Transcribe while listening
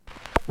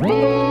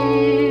Welcome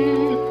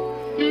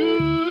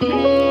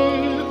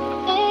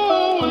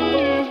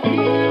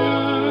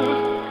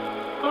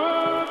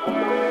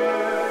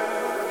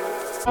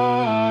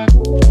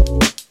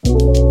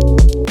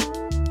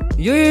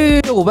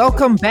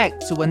back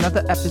to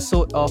another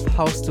episode of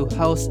House to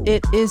House.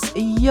 It is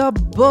your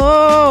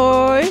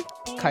boy,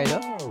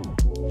 Kyler.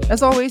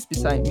 As always,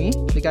 beside me,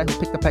 the guy who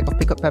picked a pack of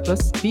pickled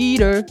peppers,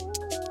 Peter.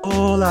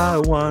 All I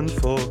want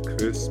for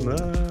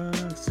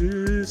Christmas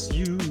is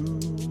you.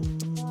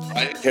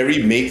 Right,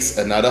 Carrie makes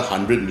another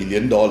 $100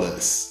 million.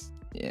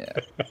 Yeah,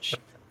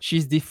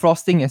 she's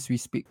defrosting as we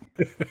speak.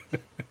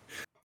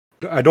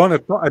 I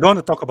don't want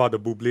to talk about the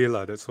Bublé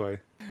lah. That's why.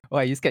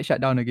 Why you get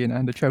shut down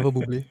again? The Trevor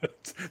Bublé.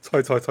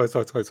 Sorry.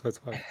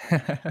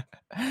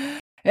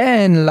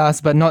 And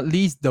last but not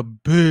least, the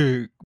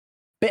big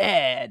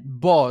bad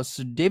boss,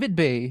 David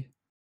Bay.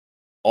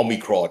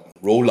 Omicron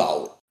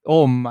rollout.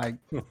 Oh my!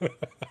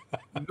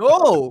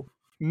 No,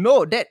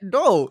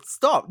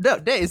 stop.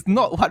 That is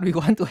not what we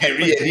want to happen.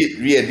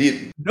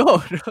 Re-edit.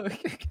 No.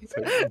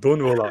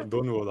 Don't roll out.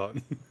 Don't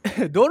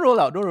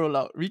roll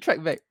out.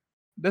 Retract back.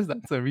 That's the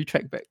answer.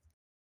 Retract back.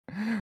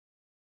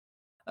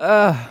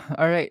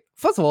 Alright.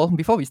 First of all,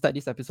 before we start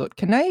this episode,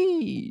 can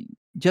I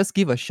just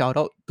give a shout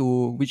out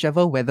to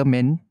whichever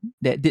weatherman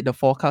that did the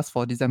forecast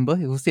for December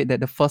who said that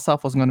the first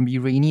half was going to be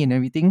rainy and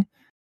everything?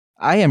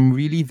 I am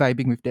really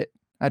vibing with that.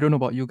 I don't know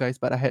about you guys,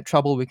 but I had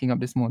trouble waking up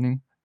this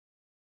morning.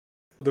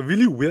 The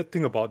really weird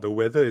thing about the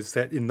weather is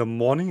that in the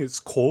morning it's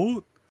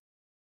cold,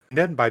 and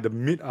then by the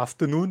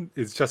mid-afternoon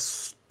it's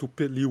just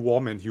stupidly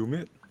warm and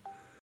humid.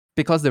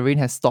 Because the rain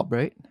has stopped,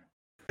 right?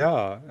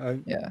 Yeah.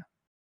 Yeah.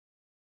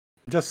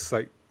 Just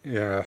like,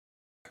 yeah.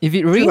 If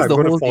it rains the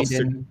whole day,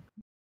 then...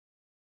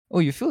 Oh,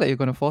 you feel like you're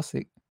going to fall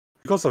sick?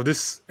 Because of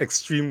this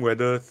extreme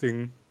weather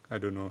thing, I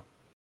don't know.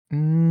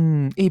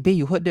 Hey, babe,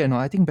 you heard that, no?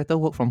 I think better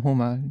work from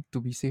home to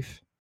be safe.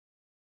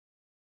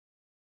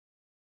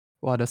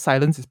 Wow, the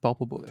silence is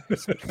palpable.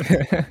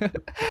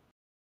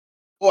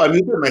 Oh, I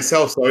muted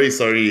myself. Sorry.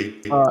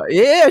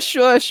 Yeah,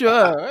 sure.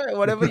 Right,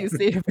 whatever you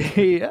say,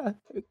 babe. Yeah,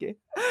 okay.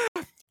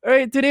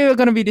 Alright, today we're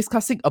going to be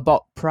discussing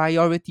about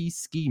priority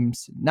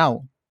schemes.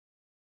 Now,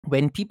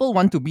 when people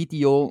want to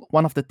BTO,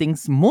 one of the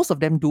things most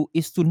of them do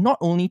is to not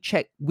only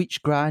check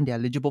which grant they're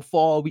eligible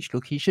for, which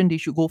location they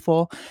should go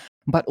for,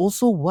 but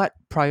also what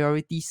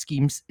priority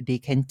schemes they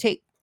can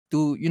take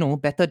to,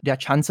 better their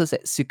chances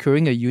at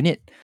securing a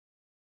unit.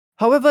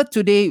 However,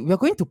 today we're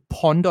going to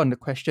ponder on the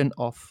question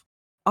of,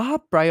 are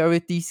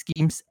priority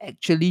schemes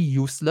actually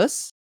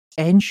useless,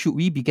 and should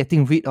we be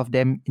getting rid of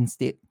them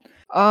instead?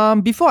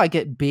 Before I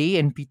get Bay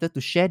and Peter to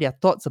share their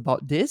thoughts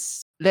about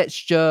this, let's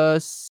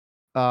just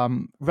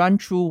run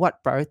through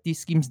what priority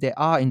schemes there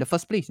are in the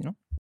first place,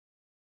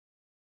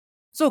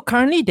 So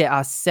currently there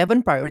are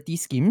 7 priority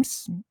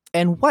schemes,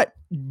 and what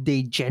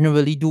they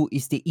generally do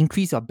is they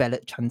increase your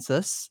ballot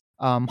chances.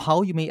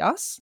 How, you may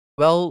ask?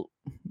 Well,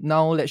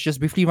 now let's just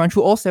briefly run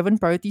through all 7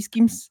 priority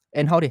schemes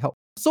and how they help.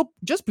 So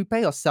just prepare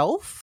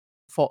yourself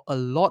for a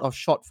lot of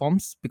short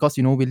forms because,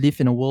 we live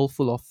in a world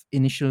full of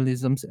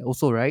initialisms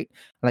also, right?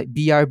 Like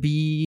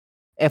BRB,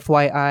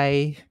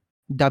 FYI,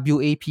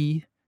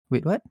 WAP.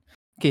 Wait, what?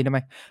 Okay,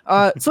 never mind.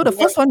 So the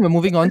first one we're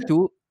moving on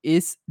to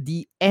is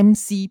the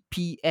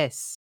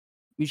MCPS,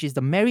 which is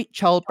the Married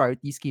Child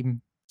Priority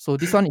Scheme. So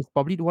this one is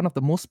probably one of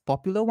the most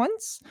popular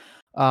ones,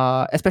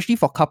 especially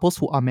for couples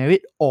who are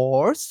married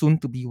or soon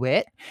to be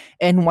wed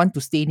and want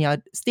to stay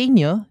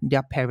near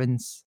their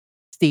parents.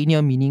 Stay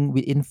near meaning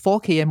within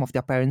 4 km of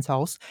their parents'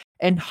 house.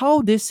 And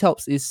how this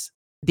helps is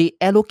they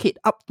allocate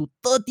up to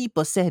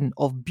 30%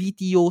 of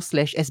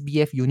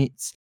BTO/SBF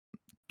units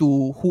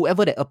to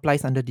whoever that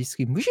applies under this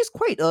scheme, which is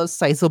quite a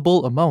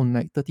sizable amount,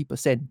 like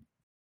 30%.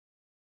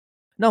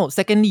 Now,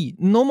 secondly,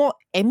 no more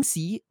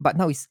MC, but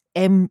now it's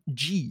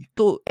MG.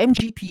 So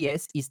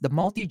MGPS is the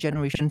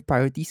multi-generation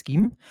priority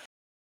scheme.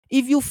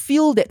 If you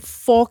feel that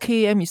 4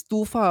 km is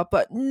too far,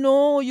 but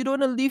no, you don't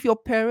want to leave your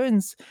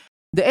parents,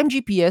 the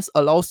MGPS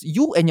allows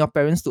you and your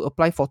parents to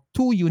apply for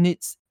 2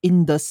 units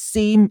in the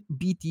same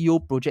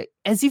BTO project,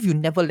 as if you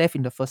never left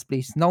in the first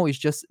place. Now it's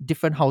just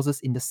different houses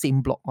in the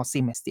same block or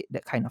same estate,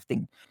 that kind of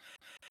thing.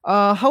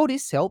 How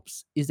this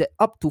helps is that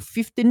up to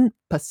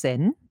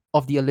 15%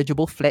 of the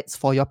eligible flats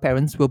for your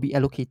parents will be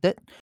allocated,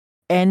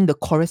 and the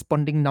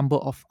corresponding number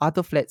of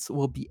other flats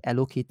will be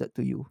allocated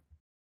to you.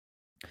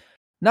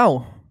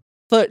 Now,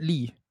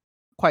 thirdly,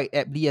 quite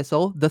aptly as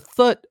well, the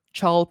third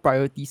child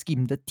priority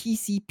scheme, the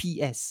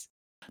TCPS.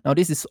 Now,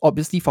 this is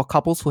obviously for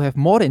couples who have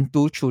more than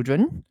 2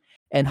 children,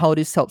 and how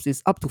this helps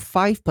is up to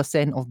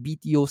 5% of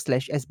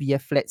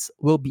BTO/SBF flats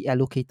will be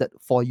allocated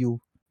for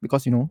you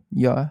because,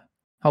 you're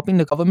helping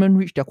the government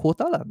reach their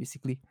quota,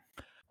 basically.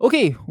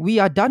 Okay, we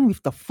are done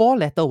with the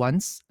 4-letter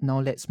ones.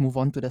 Now let's move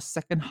on to the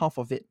second half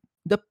of it.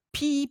 The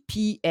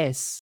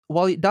PPS.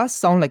 While it does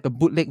sound like a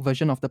bootleg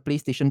version of the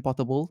PlayStation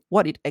Portable,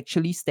 what it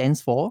actually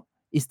stands for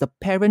is the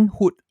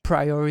Parenthood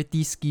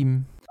Priority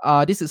Scheme.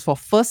 This is for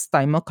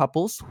first-timer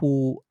couples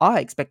who are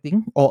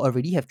expecting or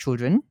already have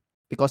children.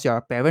 Because you're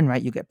a parent,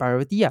 right? You get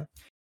priority, yeah.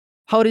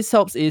 How this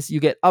helps is you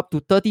get up to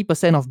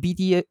 30% of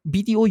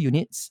BTO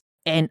units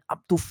and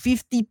up to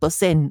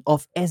 50%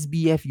 of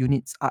SBF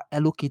units are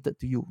allocated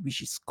to you,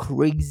 which is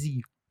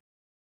crazy.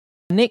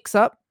 Next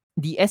up,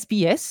 the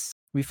SPS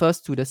refers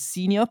to the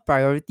Senior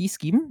Priority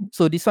Scheme.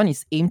 So this one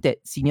is aimed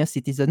at senior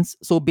citizens.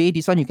 So Bay,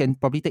 this one you can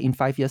probably take in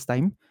 5 years'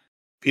 time.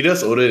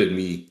 Peter's older than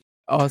me.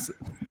 Oh,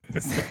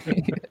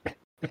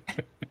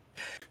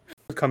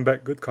 Good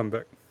comeback. Good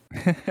comeback.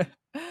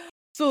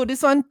 So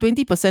this one,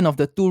 20% of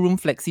the 2-room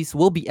flexis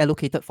will be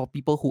allocated for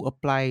people who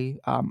apply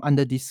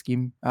under this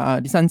scheme.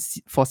 This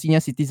one's for senior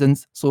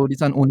citizens, so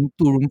this one only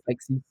 2-room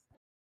flexis.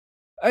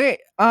 Okay,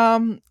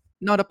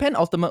 now the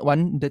penultimate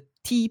one, the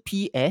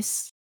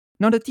TPS.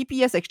 Now the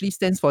TPS actually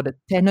stands for the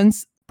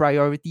Tenants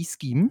Priority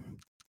Scheme.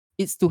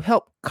 It's to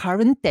help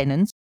current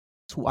tenants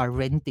who are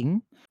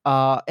renting,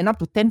 and up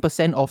to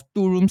 10% of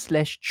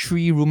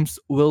 2-room/3 rooms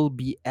will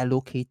be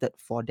allocated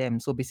for them.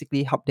 So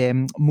basically help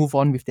them move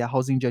on with their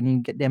housing journey,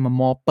 get them a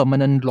more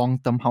permanent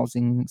long-term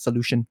housing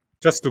solution.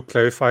 Just to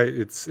clarify,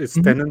 it's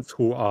tenants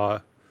who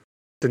are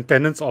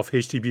tenants of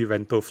HDB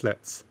rental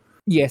flats.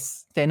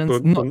 Yes, tenants.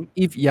 So-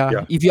 if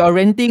you are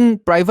renting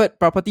private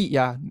property,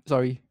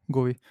 sorry, go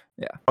away.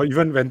 Or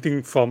even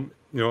renting from,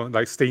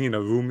 like staying in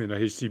a room in a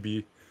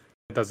HDB,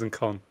 it doesn't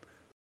count.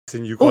 As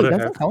in you It gotta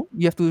doesn't have, count.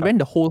 You have to rent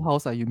the whole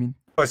house. You mean?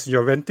 because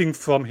you're renting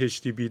from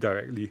HDB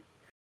directly.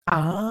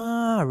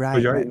 Ah, right.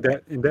 So you're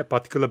right. in that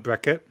particular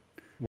bracket,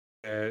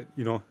 where,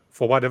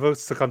 for whatever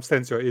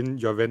circumstance you're in,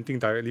 you're renting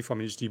directly from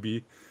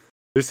HDB.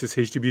 This is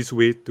HDB's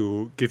way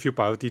to give you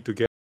priority to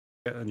get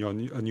a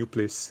new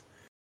place.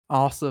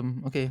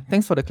 Awesome. Okay,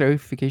 thanks for the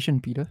clarification,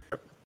 Peter.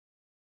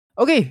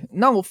 Okay,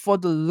 now for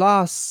the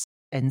last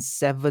and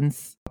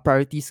 7th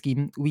priority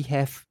scheme, we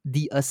have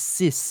the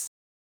ASSIST.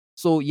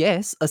 So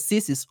yes,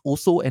 ASSIST is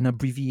also an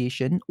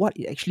abbreviation. What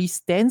it actually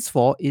stands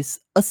for is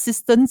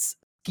Assistance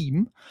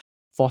Scheme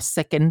for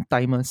Second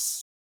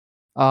Timers.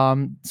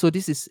 So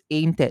this is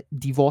aimed at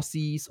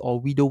divorcees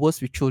or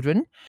widowers with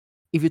children.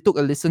 If you took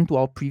a listen to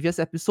our previous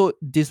episode,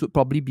 this would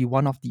probably be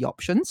one of the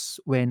options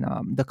when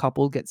the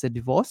couple gets a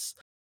divorce.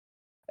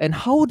 And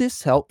how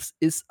this helps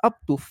is up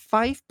to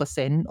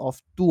 5%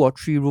 of 2 or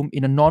 3 room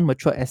in a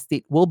non-mature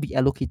estate will be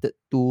allocated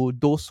to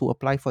those who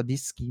apply for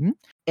this scheme.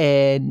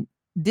 And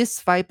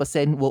this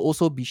 5% will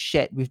also be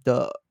shared with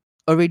the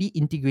already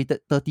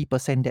integrated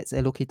 30% that's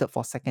allocated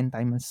for second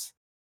timers.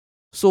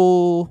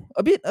 So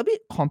a bit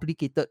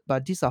complicated,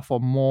 but these are for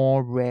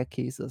more rare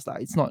cases.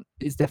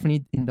 It's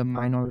definitely in the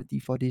minority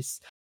for this.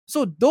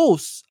 So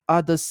those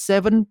are the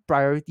 7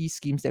 priority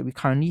schemes that we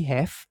currently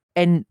have.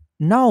 And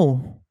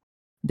now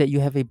that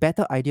you have a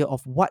better idea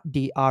of what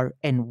they are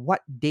and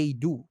what they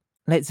do,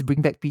 let's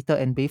bring back Peter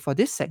and Bay for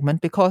this segment,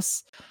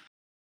 because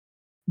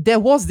there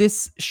was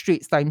this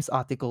Straits Times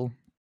article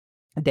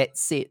that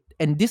said,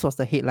 and this was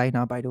the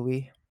headliner, by the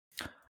way,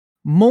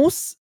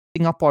 most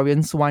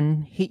Singaporeans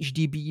want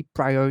HDB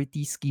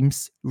priority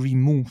schemes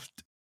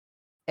removed.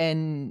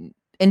 And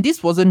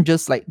this wasn't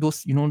just like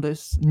those,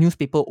 those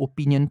newspaper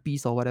opinion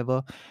piece or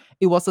whatever.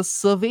 It was a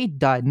survey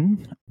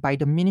done by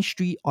the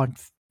Ministry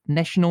of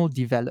National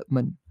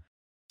Development.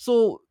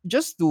 So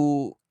just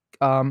to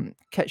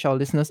catch our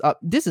listeners up,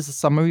 this is a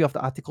summary of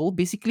the article.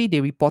 Basically,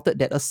 they reported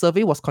that a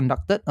survey was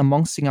conducted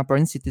among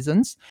Singaporean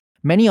citizens.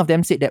 Many of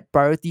them said that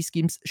priority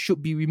schemes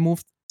should be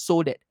removed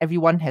so that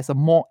everyone has a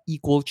more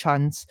equal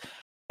chance.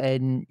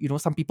 And,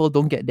 some people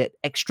don't get that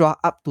extra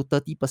up to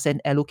 30%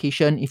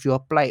 allocation if you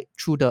apply it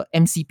through the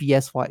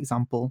MCPS, for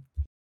example.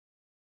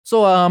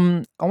 So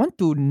I want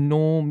to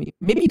know,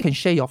 maybe you can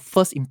share your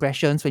first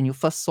impressions when you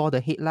first saw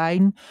the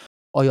headline,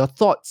 or your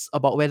thoughts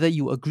about whether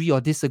you agree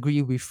or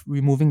disagree with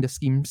removing the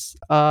schemes.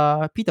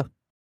 Peter.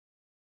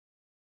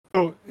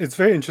 So it's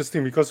very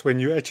interesting because when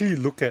you actually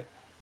look at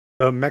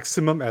the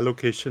maximum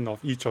allocation of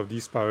each of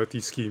these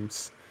priority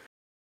schemes,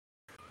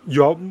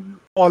 you're more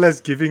or less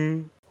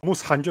giving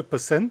almost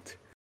 100%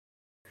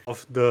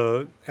 of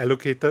the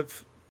allocated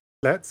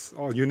flats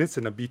or units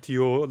in a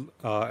BTO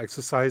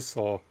exercise,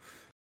 or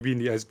maybe in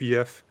the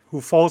SBF, who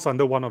falls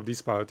under one of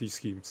these priority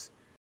schemes.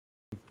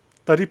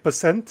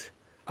 30%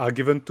 are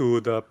given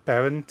to the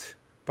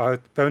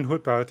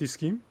Parenthood Priority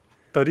Scheme.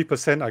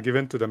 30% are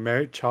given to the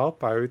Married Child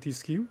Priority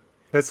Scheme.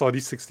 That's already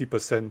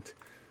 60%.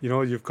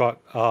 You've got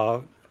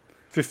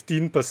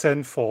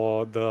 15%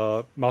 for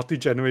the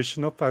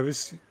Multi-Generational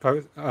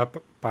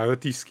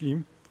Priority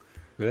Scheme.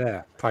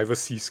 Yeah,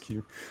 Privacy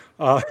Scheme.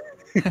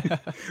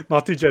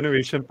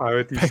 Multi-Generation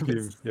Priority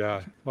Scheme.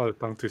 Yeah, what a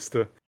tongue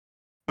twister.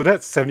 So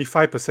that's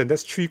 75%.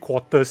 That's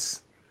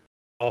 3/4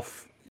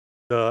 of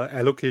the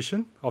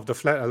allocation, of the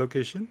flat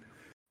allocation.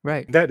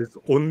 Right. That is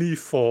only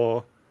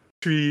for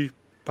 3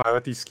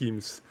 priority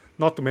schemes,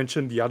 not to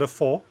mention the other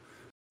 4,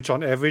 which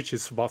on average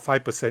is about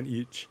 5%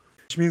 each,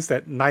 which means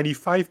that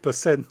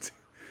 95%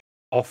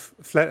 of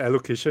flat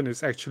allocation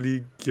is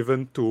actually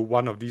given to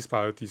one of these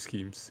priority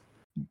schemes.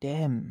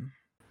 Damn.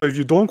 So if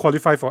you don't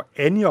qualify for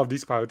any of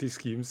these priority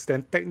schemes,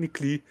 then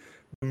technically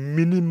the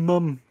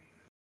minimum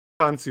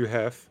chance you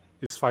have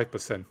is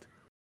 5%.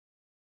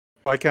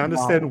 I can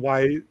understand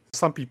why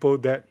some people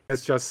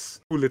that's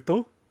just too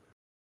little.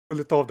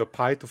 little of the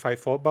pie to fight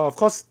for. But of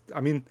course,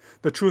 I mean,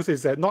 the truth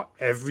is that not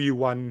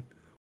everyone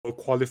will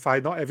qualify.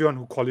 Not everyone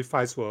who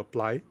qualifies will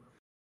apply.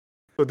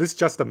 So this is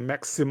just the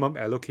maximum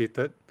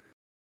allocated.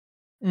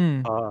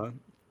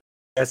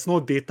 There's no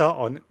data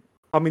on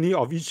how many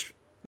of each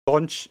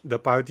launch the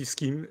priority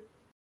scheme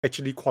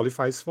actually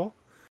qualifies for.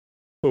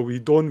 So we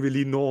don't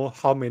really know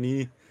how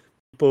many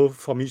people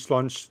from each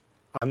launch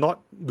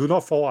do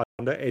not fall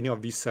under any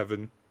of these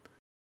 7.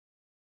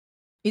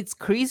 It's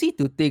crazy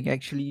to think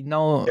actually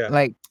now. Yeah.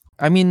 Like,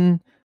 I mean,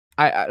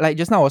 I like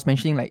just now I was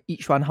mentioning like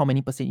each one how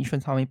many percent, each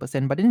one's how many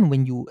percent. But then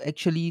when you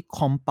actually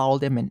compile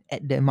them and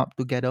add them up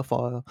together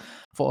for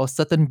a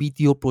certain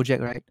BTO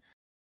project, right?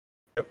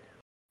 Yep.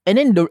 And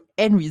then the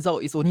end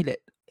result is only that,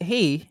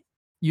 hey,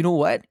 you know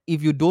what?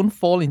 If you don't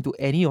fall into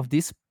any of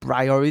these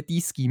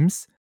priority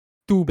schemes,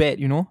 too bad,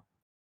 you know?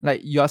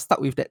 Like you are stuck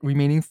with that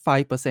remaining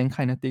 5%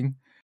 kind of thing.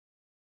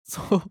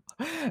 So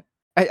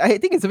I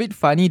think it's a bit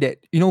funny that,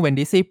 you know, when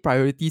they say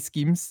priority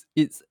schemes,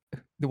 it's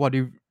what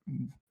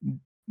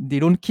they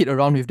don't kid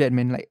around with that,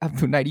 man. Like up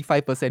to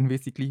 95%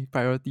 basically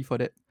priority for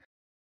that.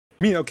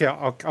 I mean, okay,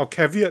 I'll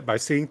caveat by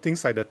saying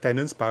things like the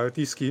tenant's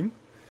priority scheme.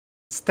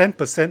 It's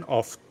 10%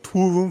 of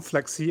 2-room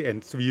flexi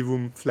and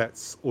 3-room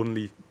flats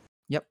only.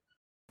 Yep.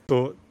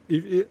 So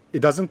it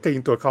doesn't take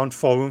into account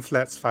 4-room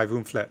flats,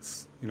 5-room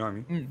flats. You know what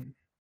I mean?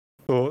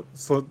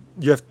 So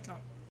you have,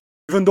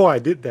 even though I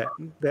did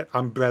that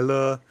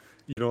umbrella,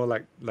 you know,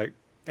 like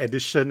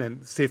addition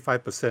and say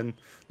 5%,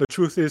 the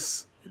truth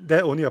is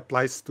that only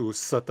applies to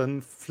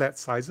certain flat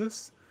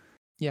sizes.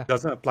 Yeah. It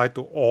doesn't apply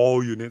to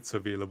all units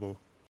available.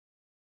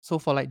 So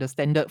for like the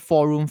standard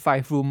 4-room,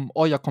 5-room,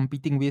 all you're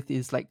competing with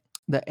is like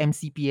the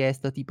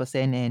MCPS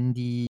 30% and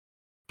the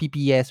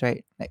PPS,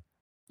 right? Like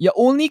you're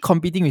only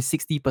competing with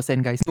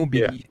 60%, guys. No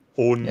biggie.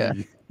 Yeah,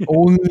 only. Yeah.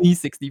 Only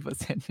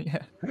 60%.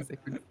 Yeah,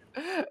 exactly.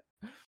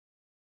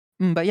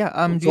 But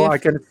yeah, So I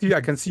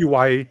can see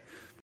why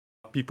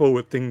people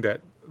would think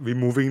that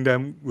removing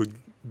them would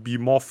be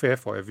more fair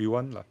for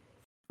everyone.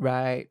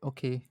 Right.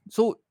 Okay.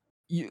 So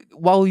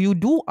while you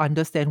do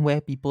understand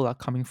where people are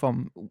coming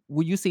from,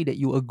 would you say that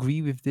you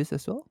agree with this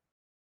as well?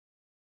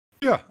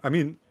 Yeah, I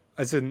mean,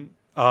 as in,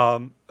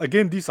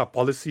 again, these are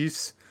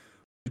policies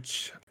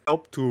which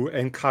help to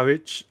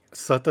encourage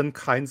certain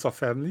kinds of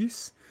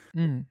families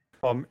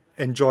from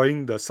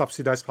enjoying the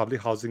subsidized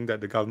public housing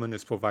that the government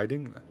is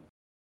providing.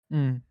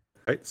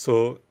 Right.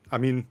 So, I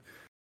mean,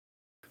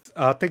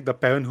 take the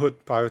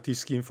Parenthood Priority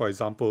Scheme, for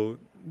example.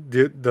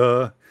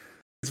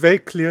 It's very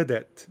clear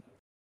that,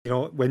 you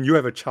know, when you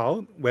have a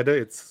child, whether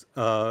it's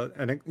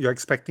and you're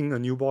expecting a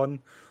newborn,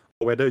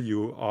 or whether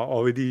you are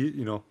already,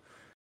 you know,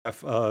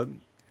 have a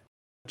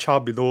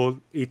child below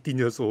 18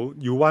 years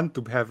old, you want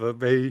to have a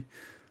very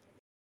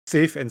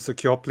safe and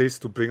secure place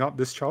to bring up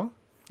this child.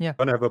 Yeah. You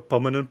want to have a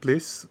permanent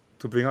place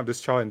to bring up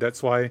this child, and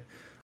that's why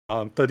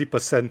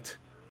 30%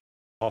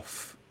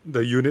 of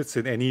the units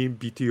in any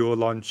BTO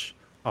launch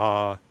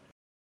are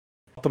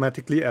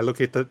automatically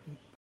allocated,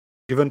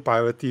 given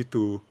priority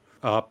to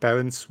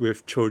parents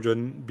with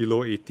children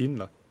below 18.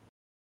 It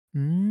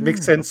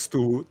makes sense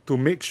to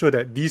make sure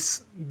that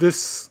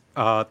this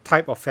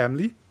type of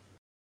family,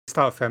 this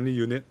type of family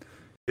unit,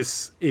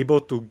 is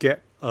able to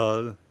get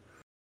a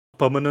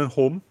permanent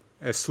home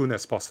as soon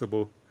as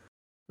possible.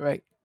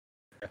 Right.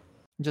 Yeah.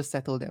 Just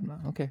settle them.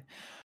 Okay.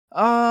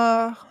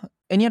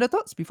 Any other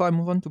thoughts before I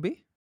move on to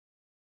Bay?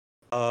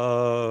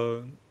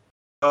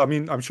 I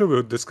mean, I'm sure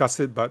we'll discuss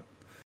it, but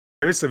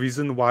there is a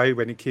reason why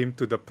when it came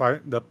to the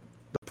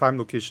prime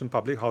location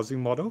public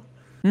housing model,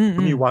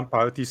 only one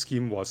priority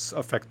scheme was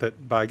affected.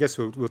 But I guess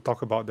we'll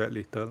talk about that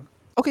later.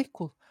 Okay,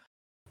 cool.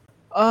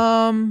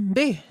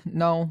 Bay,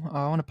 now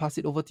I want to pass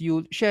it over to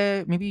you.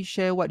 Share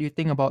what you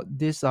think about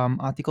this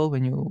article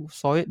when you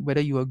saw it,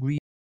 whether you agree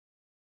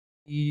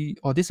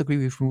or disagree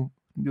with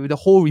the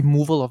whole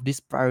removal of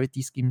these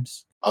priority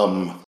schemes.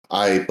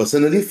 I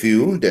personally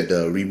feel that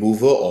the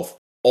removal of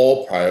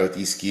all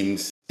priority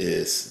schemes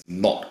is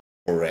not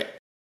correct.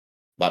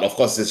 But of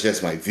course, it's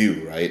just my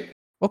view, right?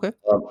 Okay.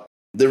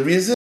 The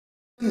reason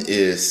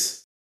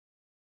is,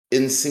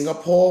 in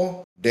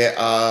Singapore, there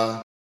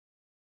are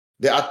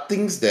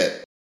things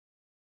that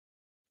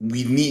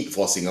we need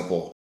for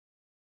Singapore.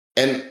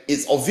 And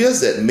it's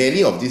obvious that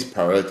many of these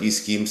priority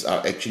schemes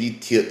are actually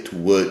tiered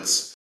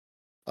towards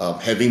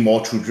having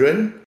more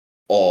children,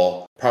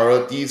 or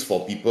priorities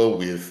for people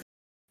with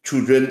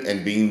children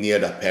and being near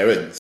their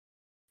parents.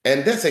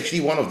 And that's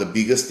actually one of the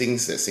biggest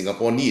things that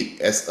Singapore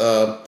needs. As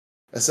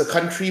a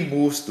country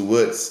moves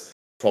towards,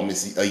 from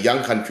a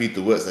young country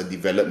towards a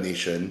developed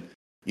nation,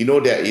 you know,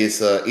 there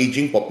is an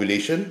aging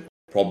population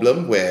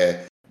problem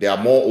where there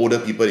are more older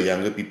people than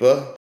younger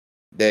people.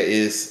 There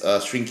is a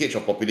shrinkage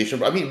of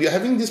population. I mean, we are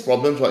having these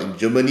problems in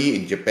Germany,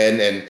 in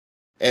Japan,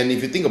 and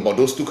if you think about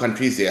those two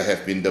countries, they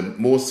have been the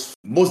most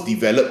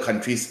developed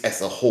countries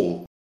as a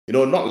whole. You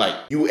know, not like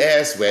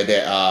US, where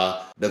there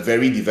are the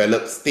very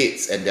developed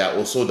states and there are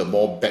also the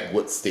more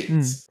backward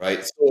states,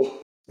 right?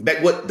 So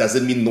backward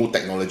doesn't mean no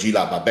technology,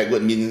 but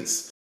backward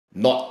means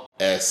not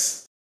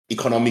as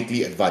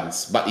economically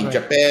advanced. But in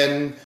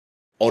Japan,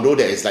 although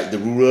there is like the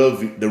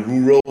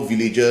rural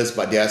villages,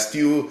 but they are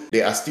still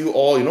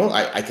all,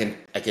 I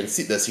can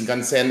sit the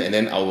Shinkansen and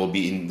then I will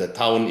be in the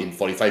town in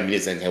 45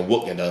 minutes and can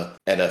work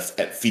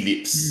at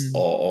Philips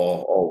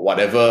or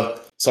whatever.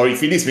 Sorry,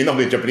 Philips may not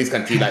be a Japanese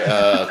country, like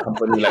a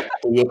company like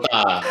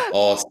Toyota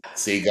or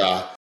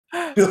Sega.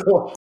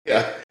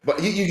 Yeah,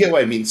 but you get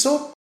what I mean.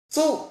 So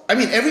I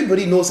mean,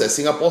 everybody knows that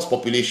Singapore's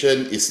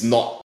population is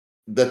not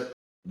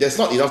there's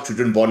not enough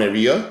children born every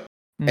year.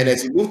 And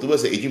as we move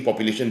towards the aging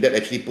population, that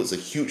actually puts a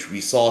huge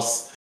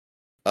resource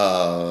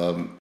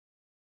burn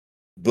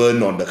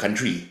on the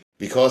country,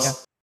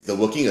 because the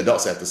working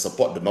adults have to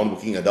support the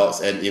non-working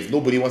adults. And if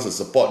nobody wants to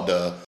support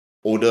the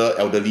older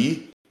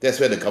elderly, that's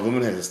where the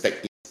government has to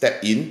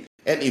step in.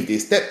 And if they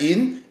step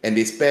in and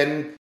they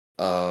spend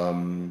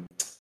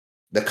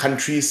the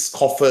country's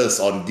coffers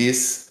on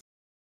this,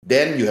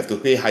 then you have to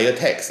pay higher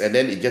tax. And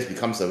then it just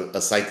becomes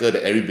a cycle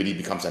that everybody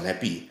becomes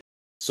unhappy.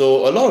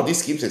 So a lot of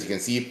these schemes, as you can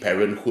see,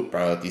 parenthood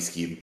priority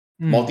scheme,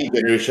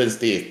 multi-generation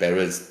stay with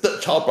parents,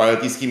 third child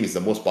priority scheme is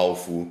the most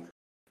powerful,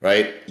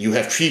 right? You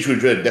have 3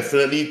 children,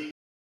 definitely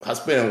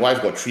husband and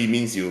wife got 3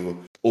 means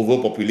you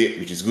overpopulate,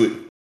 which is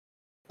good.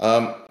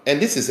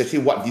 And this is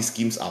actually what these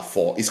schemes are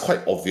for. It's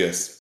quite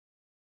obvious.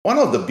 One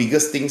of the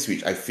biggest things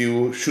which I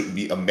feel should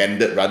be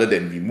amended rather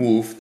than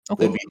removed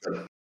will be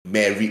the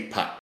married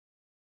part.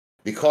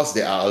 Because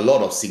there are a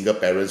lot of single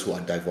parents who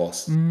are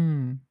divorced.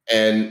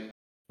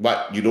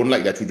 But you don't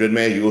like their children,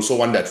 man. You also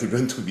want their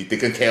children to be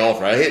taken care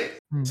of, right?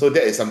 So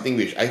that is something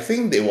which I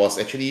think there was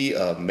actually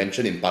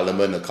mentioned in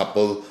Parliament a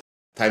couple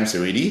times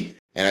already.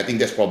 And I think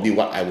that's probably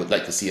what I would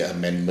like to see an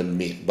amendment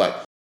made.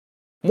 But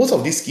most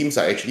of these schemes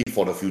are actually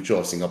for the future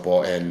of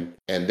Singapore. And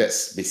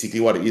that's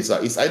basically what it is.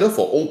 It's either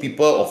for old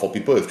people or for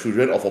people with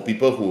children or for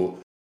people who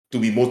to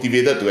be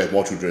motivated to have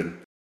more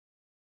children.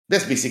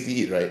 That's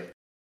basically it, right?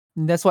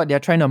 That's what they're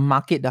trying to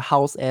market the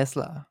house as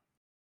lah.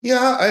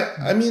 Yeah,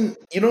 I mean,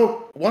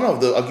 one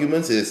of the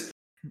arguments is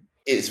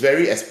it's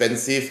very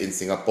expensive in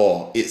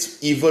Singapore.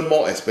 It's even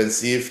more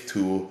expensive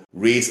to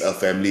raise a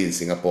family in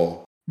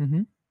Singapore.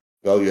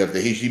 Well, you have the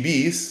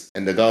HDBs,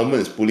 and the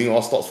government is pulling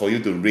all stops for you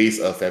to raise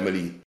a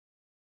family.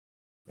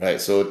 Right,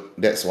 so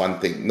that's one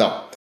thing.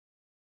 Now,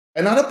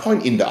 another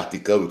point in the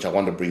article which I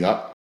want to bring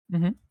up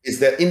is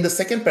that in the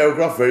second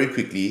paragraph, very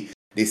quickly,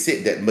 they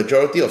said that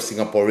majority of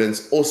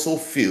Singaporeans also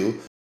feel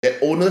that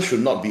owners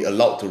should not be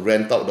allowed to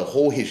rent out the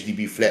whole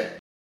HDB flat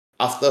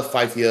after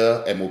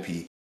 5-year MOP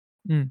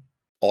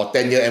or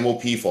 10-year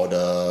MOP for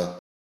the,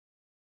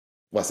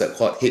 what's that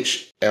called?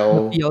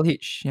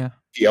 PLH, yeah.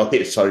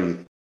 PLH, sorry.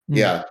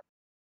 Yeah.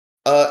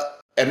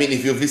 I mean,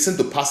 if you've listened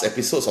to past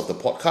episodes of the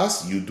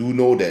podcast, you do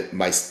know that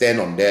my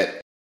stand on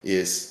that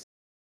is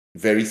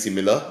very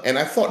similar. And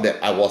I thought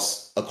that I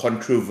was a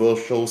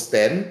controversial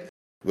stand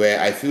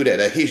where I feel that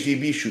a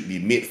HDB should be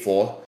made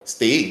for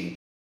staying.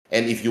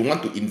 And if you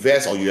want to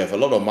invest or you have a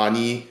lot of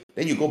money,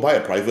 then you go buy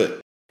a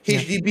private.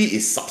 HDB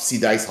is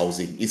subsidized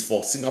housing. It's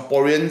for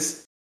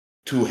Singaporeans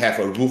to have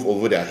a roof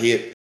over their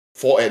head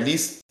for at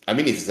least, I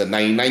mean, if it's a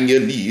 99-year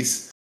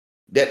lease,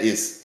 that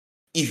is,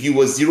 if you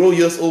were 0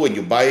 years old when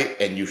you buy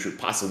and you should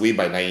pass away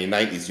by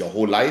 99, is your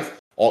whole life.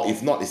 Or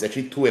if not, it's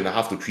actually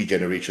 2.5 to 3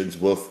 generations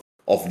worth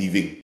of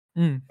living.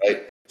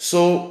 Right?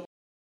 So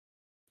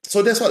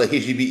that's what a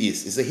HDB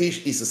is.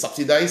 It's a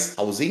subsidized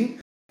housing,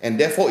 and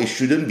therefore it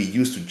shouldn't be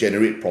used to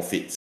generate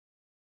profits.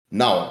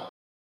 Now,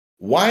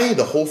 why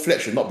the whole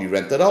flat should not be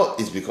rented out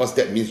is because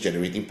that means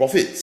generating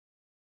profits.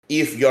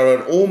 If you're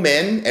an old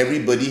man,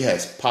 everybody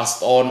has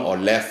passed on or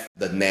left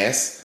the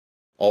nest,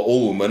 or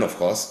old woman, of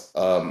course,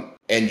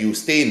 and you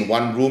stay in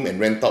one room and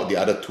rent out the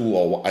other 2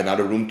 or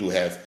another room to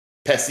have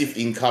passive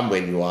income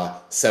when you are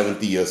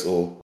 70 years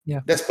old. Yeah.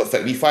 That's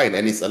perfectly fine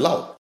and it's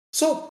allowed.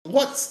 So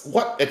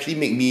what actually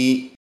made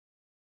me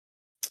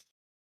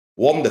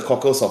warm the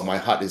cockles of my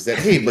heart is that,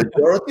 hey,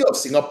 majority of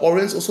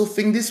Singaporeans also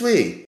think this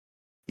way.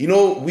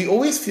 We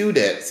always feel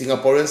that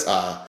Singaporeans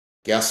are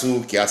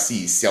kiasu,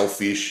 kiasi,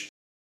 selfish.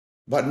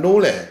 But no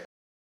leh.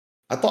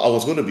 I thought I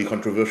was going to be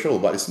controversial,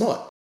 but it's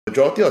not.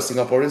 Majority of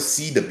Singaporeans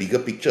see the bigger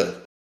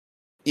picture.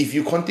 If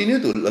you continue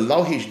to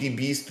allow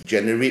HDBs to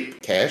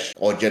generate cash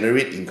or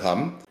generate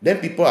income, then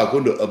people are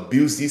going to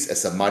abuse this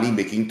as a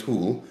money-making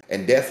tool,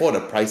 and therefore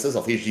the prices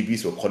of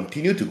HDBs will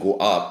continue to go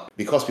up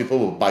because people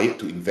will buy it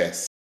to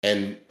invest.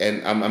 And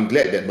I'm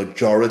glad that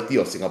majority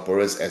of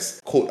Singaporeans,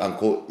 as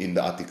quote-unquote in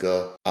the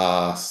article,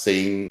 are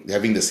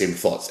having the same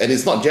thoughts. And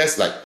it's not just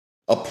like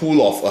a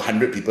pool of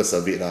 100 people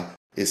surveyed.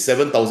 It's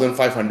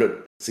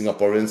 7,500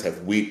 Singaporeans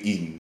have weighed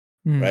in.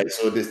 Right?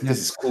 So this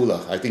is cool.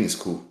 I think it's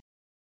cool.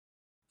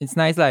 It's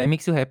nice lah. It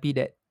makes you happy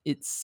that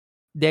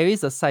there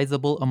is a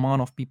sizable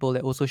amount of people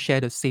that also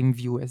share the same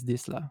view as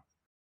this lah.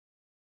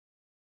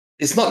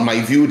 It's not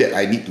my view that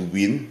I need to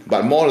win,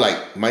 but more like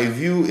my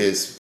view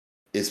is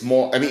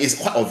more, I mean,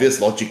 it's quite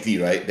obvious logically,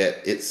 right?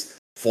 That it's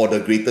for the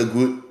greater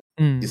good.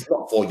 It's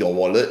not for your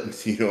wallet,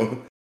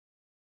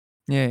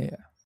 Yeah.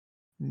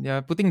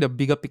 They're putting the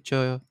bigger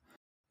picture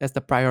as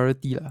the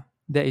priority lah.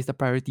 That is the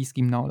priority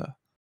scheme now lah.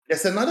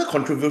 There's another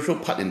controversial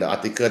part in the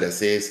article that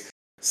says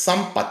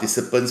some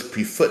participants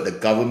preferred the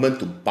government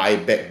to buy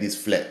back these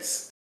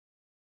flats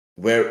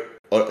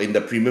or in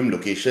the premium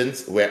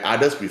locations, where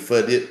others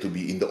preferred it to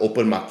be in the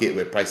open market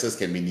where prices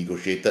can be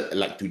negotiated,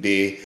 like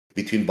today,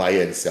 between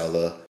buyer and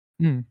seller.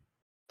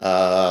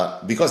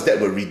 Because that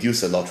will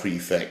reduce the lottery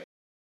effect.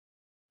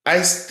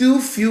 I still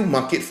feel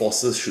market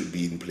forces should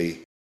be in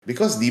play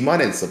because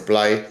demand and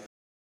supply.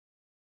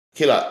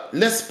 Okay,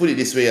 let's put it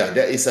this way.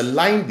 There is a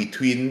line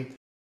between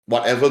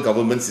whatever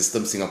government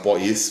system Singapore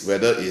is,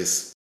 whether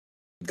it's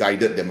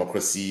guided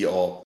democracy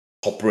or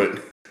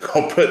corporate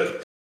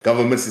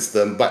government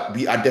system, but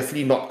we are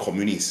definitely not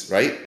communists,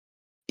 right?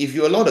 If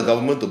you allow the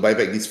government to buy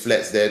back these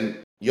flats,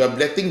 then you are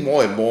letting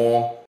more and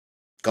more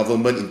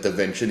government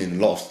intervention in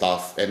a lot of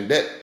stuff, and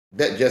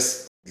that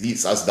just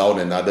leads us down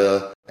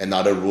another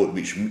road,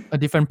 which A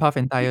different path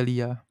entirely,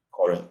 yeah.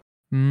 correct.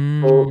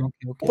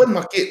 Okay. Open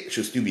market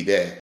should still be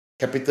there.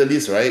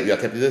 Capitalist, right? We are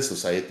capitalist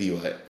society,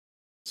 right?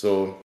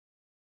 So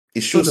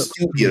it should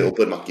still be an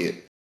open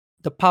market.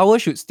 The power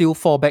should still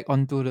fall back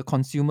onto the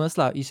consumers,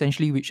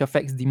 essentially, which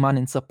affects demand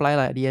and supply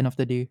at the end of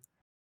the day.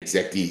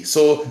 Exactly.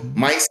 So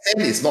my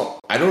stand is not,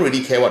 I don't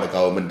really care what the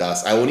government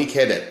does. I only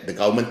care that the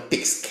government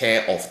takes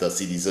care of the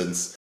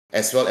citizens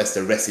as well as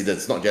the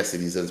residents, not just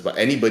citizens, but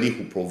anybody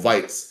who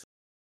provides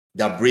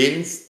their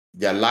brains,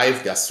 their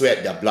life, their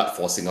sweat, their blood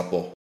for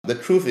Singapore. The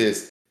truth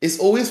is, it's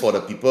always for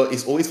the people,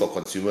 it's always for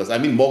consumers. I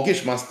mean,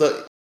 Mortgage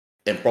Master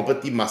and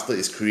Property Master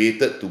is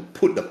created to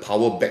put the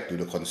power back to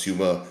the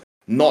consumer,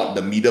 not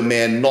the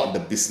middleman, not the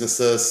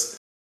businesses.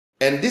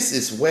 And this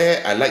is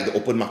where I like the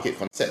open market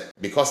concept,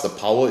 because the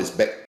power is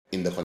back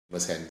in the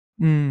consumer's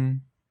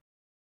hand.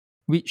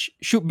 Which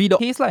should be the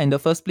case in the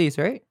first place,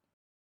 right?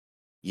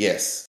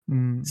 Yes.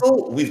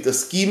 So with the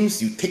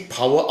schemes, you take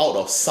power out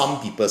of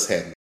some people's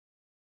hand.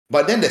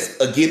 But then there's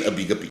again a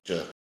bigger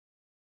picture.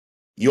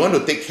 You want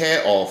to take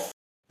care of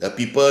the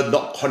people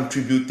not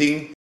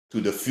contributing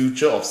to the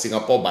future of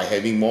Singapore by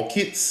having more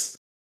kids,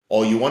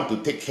 or you want to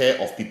take care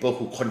of people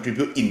who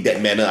contribute in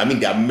that manner. I mean,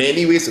 there are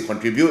many ways to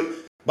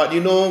contribute, but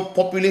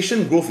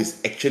population growth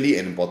is actually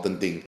an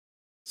important thing.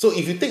 So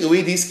if you take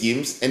away these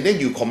schemes and then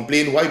you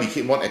complain why we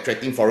keep on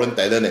attracting foreign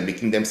talent and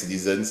making them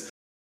citizens,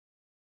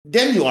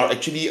 then you are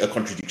actually a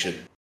contradiction.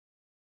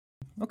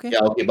 Okay. Yeah,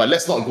 okay, but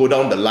let's not go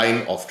down the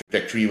line of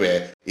trajectory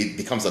where it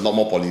becomes a lot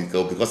more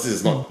political, because this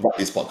is not what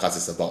this podcast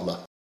is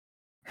about.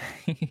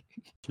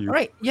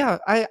 Right. Yeah.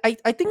 I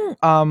think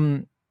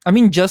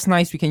just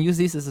nice we can use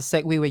this as a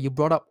segue where you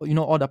brought up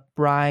all the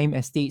prime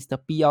estates, the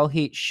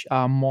PLH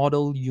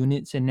model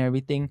units and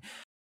everything.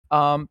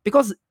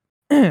 Because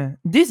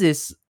this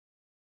is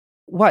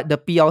what the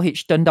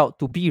PLH turned out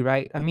to be,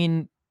 right? I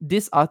mean,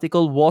 this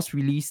article was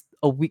released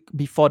a week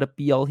before the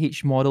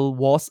PLH model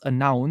was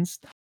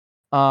announced.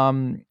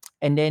 And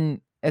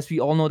then, as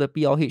we all know, the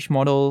PLH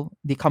model,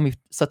 they come with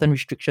certain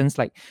restrictions,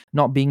 like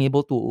not being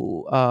able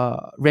to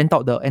rent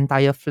out the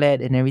entire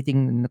flat and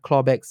everything, and the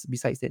clawbacks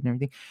besides that and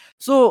everything.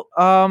 So,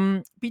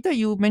 Peter,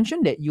 you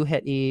mentioned that you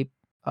had you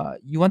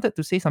wanted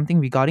to say something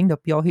regarding the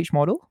PLH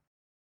model?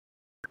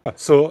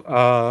 So,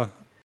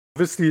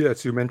 obviously,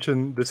 as you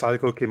mentioned, this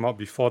article came out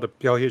before the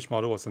PLH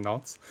model was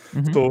announced.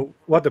 So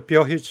what the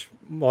PLH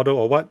model,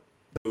 or what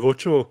the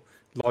Roadshow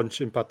launch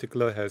in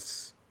particular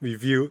has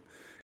revealed,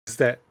 is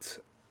that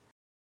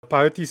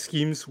priority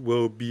schemes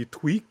will be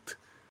tweaked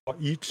for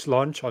each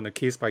launch on a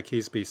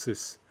case-by-case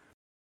basis.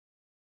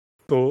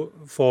 So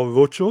for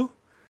Roadshow,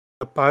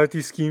 the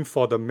priority scheme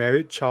for the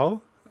married child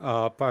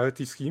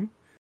priority scheme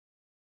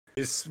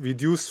is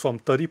reduced from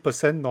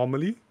 30%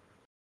 normally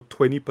to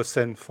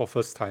 20% for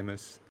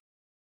first-timers.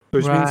 So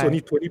which means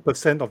only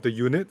 20% of the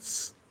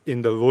units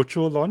in the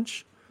Roadshow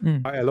launch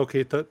are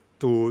allocated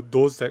to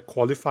those that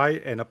qualify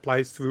and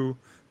apply through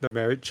the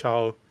married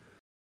child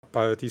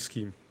priority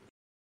scheme.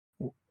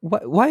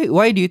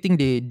 Why do you think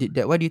they did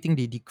that? Why do you think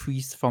they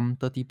decreased from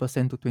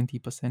 30% to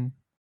 20%?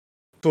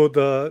 So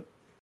the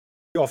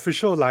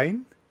official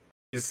line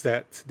is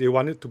that they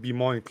want it to be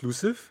more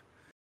inclusive.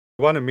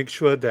 They want to make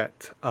sure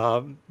that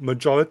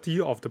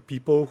majority of the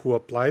people who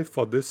apply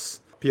for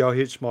this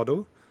PLH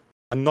model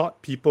are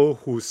not people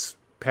whose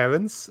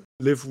parents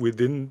live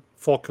within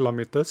 4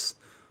 kilometers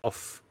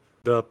of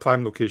the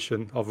prime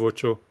location of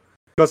Roadshow.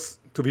 Because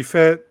to be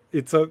fair,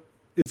 it's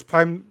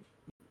prime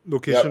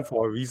location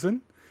for a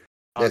reason.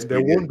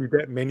 There won't be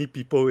that many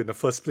people in the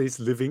first place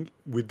living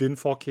within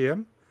 4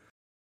 km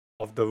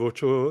of the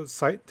Roadshow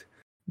site.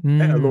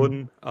 Let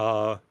alone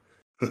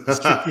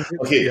restricting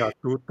it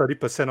to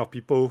 30% of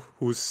people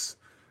who's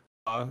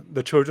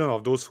the children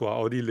of those who are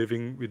already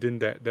living within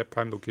that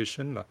prime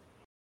location. I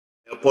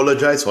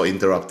apologize for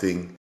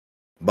interrupting,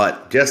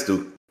 but just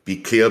to be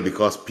clear,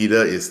 because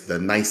Peter is the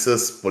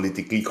nicest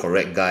politically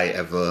correct guy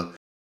ever,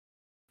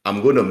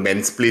 I'm going to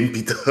mansplain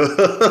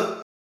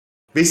Peter.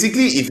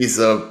 Basically, if it's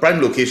a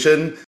prime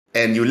location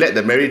and you let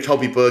the married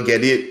child people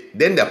get it,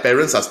 then their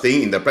parents are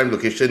staying in the prime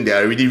location, they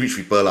are already rich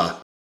people.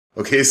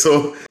 Okay,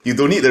 so you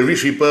don't need the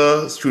rich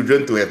people's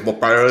children to have more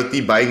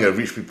priority buying a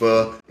rich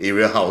people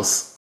area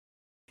house.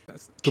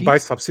 To buy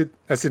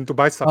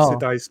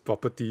subsidized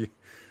property.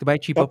 to buy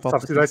cheaper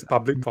property. subsidized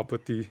public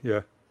property.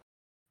 Yeah,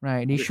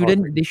 Right. They public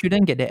housing.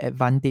 shouldn't get that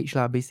advantage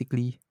lah,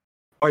 basically.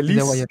 Or at Is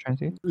that what least you're trying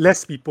to say?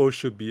 less people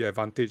should be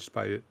advantaged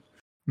by it.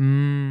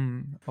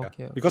 Yeah.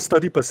 Okay. Because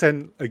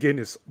 30% again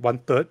is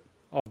 1/3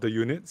 of the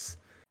units.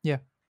 Yeah.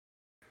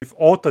 If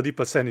all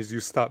 30% is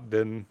used up,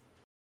 then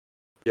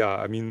yeah,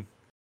 I mean,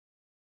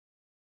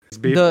 as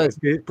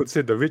Babe puts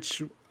it, the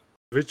rich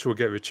will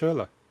get richer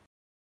lah.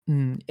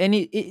 And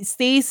it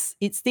stays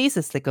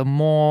as like a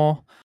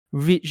more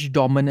rich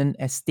dominant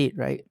estate,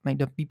 right? Like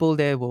the people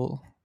there will,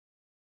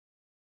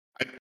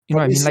 you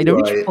know what I mean? Like the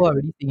rich people are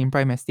already staying in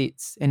prime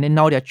estates, and then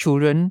now their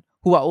children,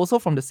 who are also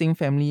from the same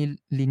family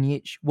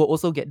lineage, will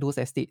also get those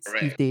estates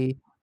if they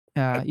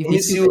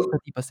still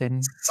get 30%.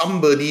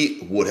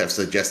 Somebody would have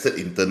suggested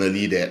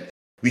internally that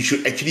we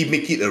should actually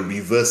make it a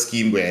reverse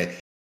scheme where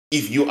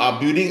if you are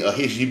building a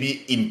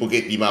HDB in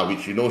Bukit Timah,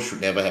 which you know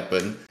should never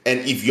happen, and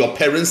if your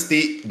parents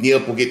stay near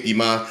Bukit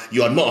Timah,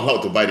 you are not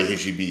allowed to buy the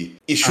HDB.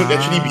 It should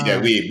actually be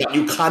that way, but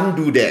you can't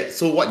do that.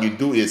 So what you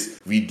do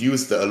is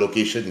reduce the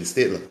allocation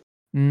instead.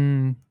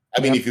 I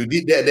mean, if you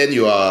did that, then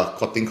you are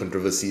causing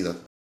controversy.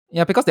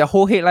 Yeah, because their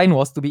whole headline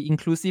was to be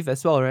inclusive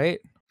as well, right?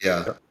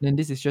 Yeah. Then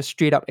this is just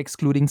straight up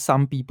excluding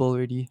some people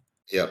already.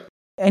 Yeah.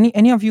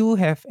 Any of you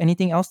have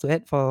anything else to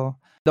add for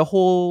the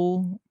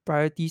whole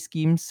priority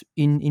schemes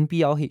in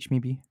PLH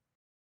maybe?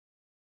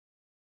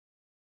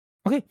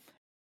 Okay.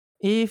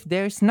 If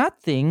there's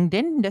nothing,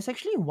 then there's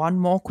actually one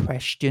more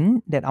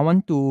question that I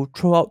want to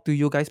throw out to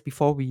you guys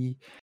before we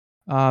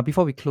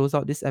close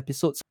out this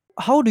episode. So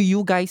how do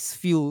you guys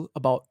feel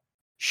about,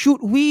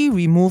 should we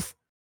remove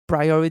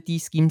priority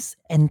schemes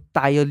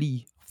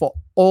entirely for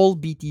all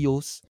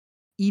BTOs,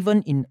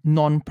 even in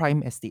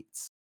non-prime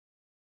estates?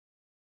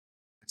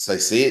 As I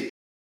said,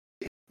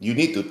 you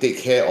need to take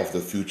care of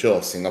the future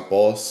of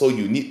Singapore, so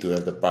you need to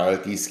have the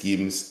priority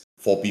schemes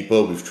for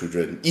people with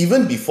children.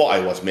 Even before I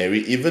was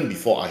married, even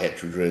before I had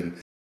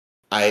children,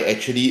 I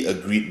actually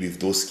agreed with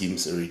those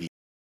schemes already.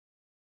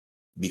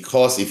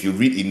 Because if you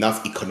read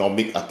enough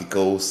economic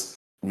articles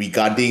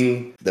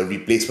regarding the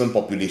replacement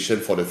population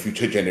for the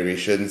future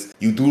generations,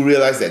 you do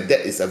realize that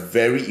that is a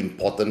very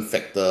important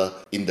factor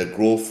in the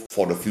growth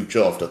for the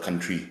future of the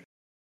country.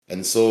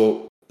 And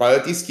so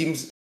priority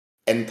schemes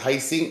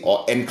encouraging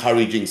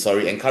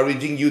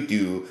you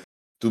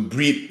to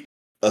breed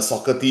a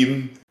soccer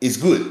team is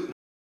good.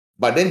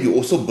 But then you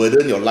also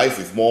burden your life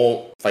with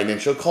more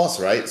financial costs,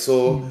 right?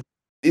 So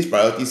these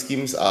priority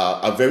schemes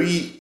are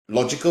very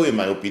logical in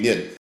my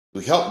opinion. To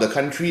help the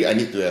country, I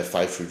need to have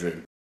 5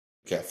 children.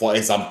 Okay, for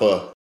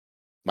example,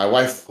 my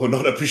wife will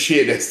not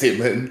appreciate that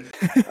statement.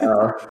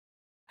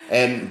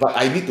 But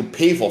I need to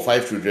pay for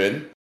 5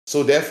 children.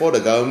 So therefore,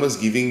 the government's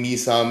giving me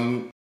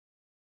some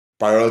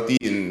priority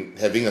in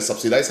having a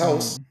subsidized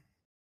house.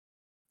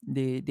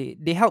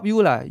 They help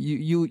you lah.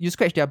 You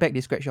scratch their back,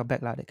 they scratch your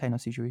back lah. That kind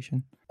of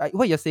situation.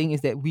 What you're saying is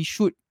that we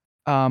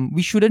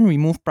shouldn't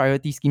remove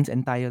priority schemes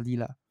entirely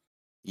lah.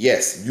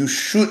 Yes, you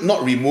should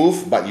not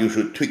remove, but you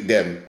should tweak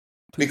them.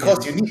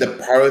 Because you need the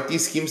priority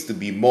schemes to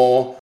be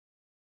more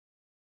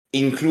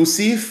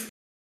inclusive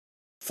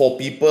for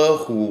people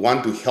who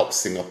want to help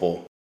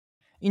Singapore.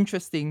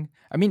 Interesting.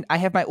 I mean, I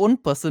have my own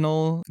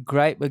personal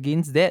gripe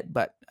against that,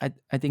 but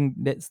I think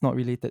that's not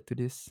related to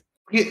this.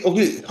 Okay.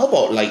 How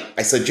about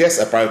I suggest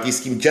a priority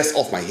scheme just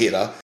off my head.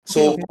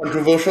 So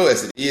controversial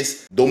as it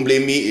is, don't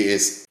blame me, it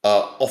is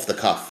off the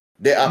cuff.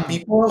 There are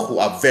people who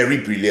are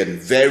very brilliant,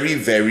 very,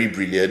 very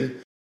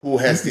brilliant, who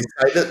has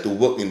decided to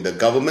work in the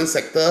government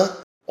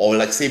sector or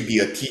say be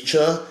a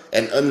teacher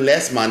and earn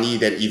less money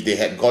than if they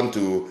had gone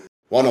to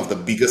one of the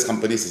biggest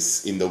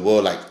companies in the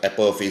world like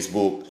Apple,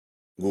 Facebook,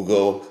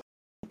 Google,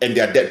 and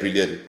they are that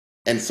brilliant.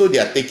 And so they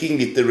are taking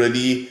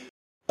literally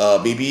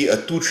maybe a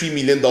 $2-3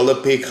 million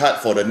pay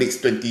cut for the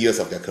next 20 years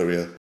of their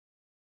career.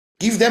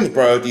 Give them a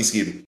priority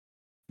scheme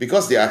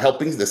because they are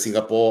helping the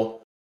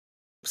Singapore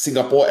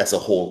as a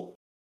whole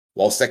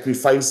while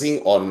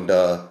sacrificing on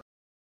the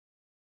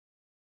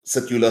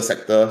secular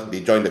sector.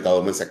 They join the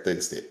government sector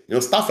instead.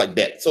 Stuff like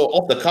that. So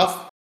off the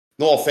cuff,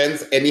 no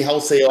offense, anyhow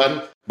say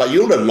one, but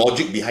you know the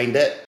logic behind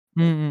that?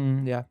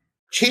 Yeah.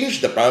 Change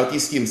the priority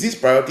schemes. These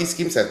priority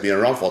schemes have been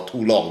around for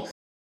too long.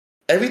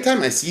 Every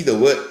time I see the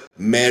word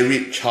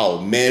married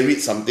child, married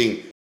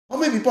something, how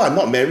many people are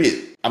not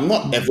married? I'm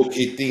not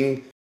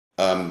advocating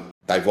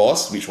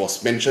divorce, which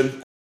was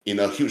mentioned in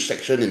a huge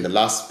section in the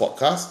last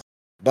podcast.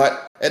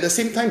 But at the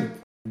same time,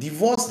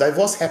 divorce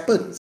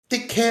happens.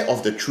 Take care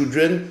of the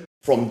children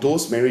from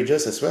those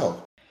marriages as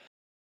well.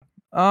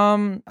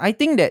 I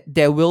think that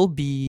there will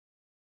be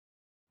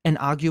an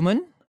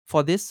argument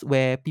for this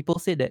where people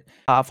say that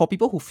for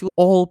people who feel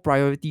all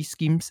priority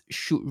schemes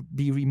should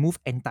be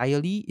removed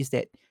entirely, is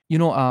that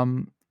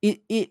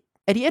it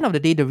at the end of the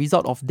day, the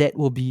result of that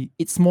will be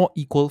it's more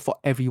equal for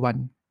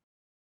everyone,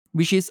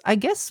 which is, I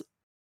guess,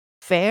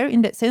 fair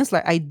in that sense.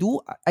 I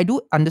do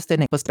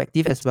understand that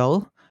perspective as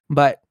well,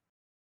 but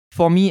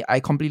for me,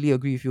 I completely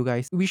agree with you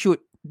guys. We should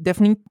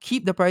definitely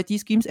keep the priority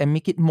schemes and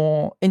make it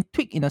more and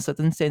tweak in a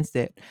certain sense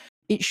that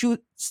it should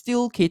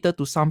still cater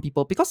to some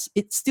people, because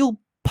it's still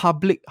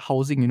public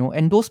housing,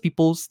 and those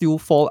people still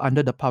fall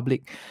under the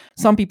public.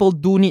 Some people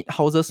do need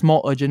houses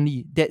more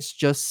urgently. That's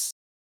just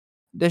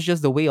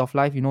the way of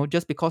life.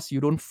 Just because you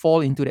don't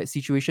fall into that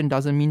situation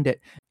doesn't mean that,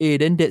 hey,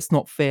 then that's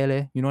not fair,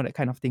 leh, that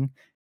kind of thing.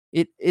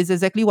 It is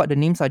exactly what the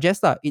name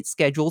suggests. It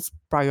schedules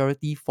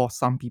priority for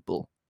some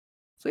people.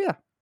 So yeah.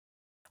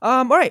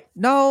 All right,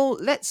 now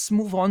let's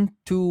move on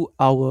to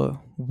our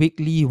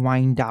weekly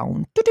wind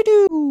down.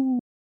 Doo-doo-doo.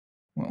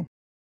 Well,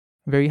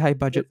 very high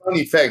budget. Sound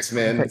effects,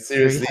 man. Very high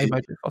Seriously.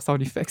 budget for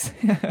sound effects.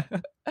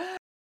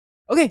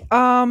 Okay,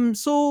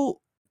 so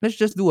let's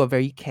just do a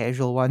very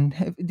casual one.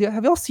 Have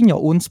you all seen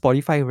your own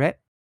Spotify rap?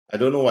 I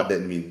don't know what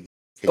that means.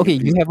 Can Okay,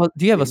 please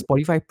do you have a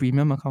explain? Spotify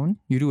premium account?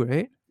 You do,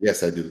 right?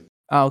 Yes, I do.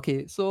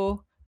 Okay.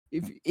 So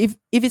if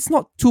it's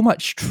not too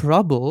much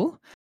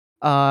trouble,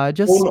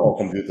 just Phone or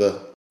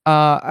computer?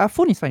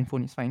 phone is fine.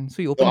 Phone is fine.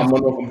 So you So open I'm your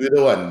on the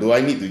computer one. Do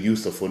I need to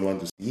use the phone one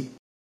to see?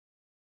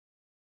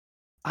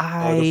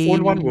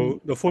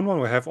 The phone one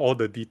will have all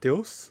the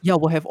details. Yeah,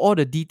 we'll have all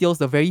the details,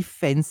 the very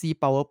fancy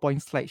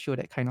PowerPoint slideshow,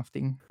 that kind of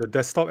thing. The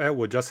desktop app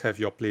will just have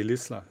your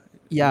playlist lah.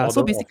 Yeah,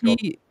 so Order of your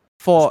basically,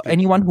 for speaker.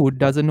 anyone who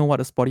doesn't know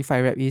what a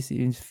Spotify rap is,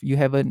 if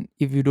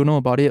you don't know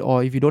about it,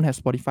 or if you don't have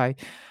Spotify,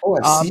 Oh,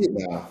 I see it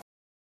now.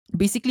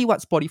 basically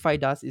what Spotify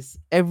does is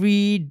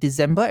every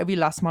December, every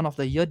last month of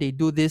the year, they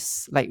do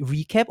this like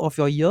recap of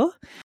your year.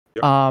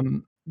 Yep.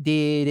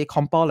 They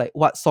compile like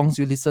what songs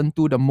you listen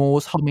to the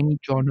most, how many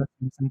genres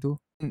you listen to.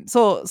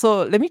 So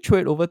let me throw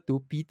it over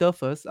to Peter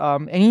first.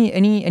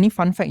 Any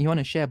fun fact you want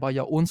to share about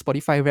your own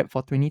Spotify rap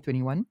for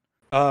 2021?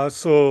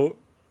 So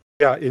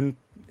yeah, in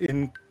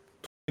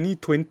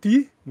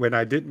 2020 when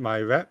I did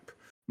my rap,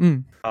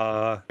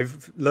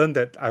 I've learned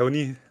that I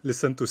only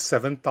listened to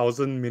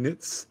 7,000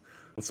 minutes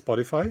on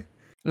Spotify.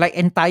 Like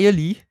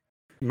entirely?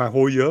 My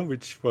whole year,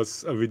 which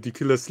was a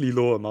ridiculously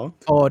low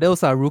amount. Oh,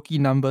 those are rookie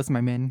numbers,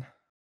 my man.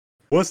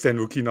 Worse than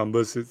rookie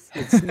numbers.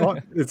 It's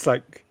not. It's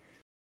like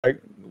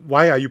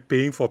why are you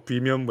paying for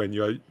premium when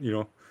you're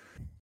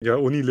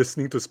only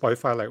listening to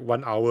Spotify like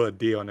 1 hour a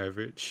day on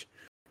average?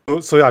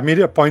 So I made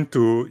it a point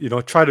to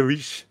try to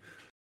reach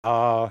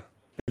at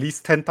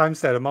least 10 times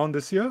that amount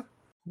this year.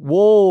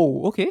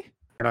 Whoa, okay.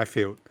 And I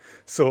failed.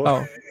 So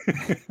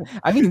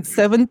I mean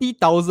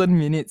 70,000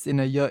 minutes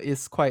in a year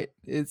is quite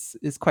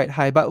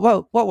high. But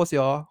what was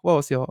your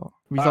result?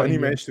 I only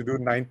managed to do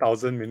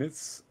 9,000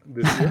 minutes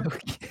this year.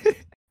 Okay.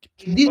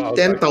 I did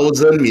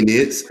 10,000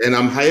 minutes, and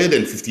I'm higher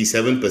than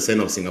 57%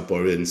 of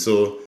Singaporeans.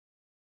 So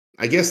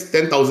I guess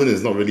 10,000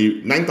 is not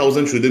really...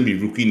 9,000 shouldn't be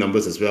rookie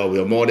numbers as well.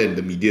 We're more than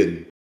the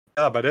median.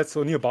 Yeah, but that's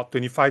only about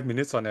 25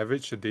 minutes on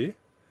average a day,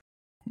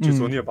 which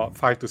is only about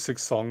 5 to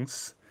 6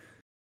 songs.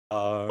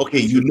 Okay,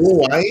 you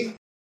know why?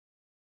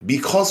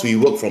 Because we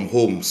work from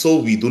home, so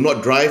we do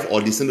not drive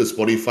or listen to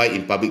Spotify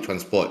in public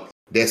transport.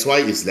 That's why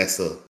it's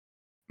lesser.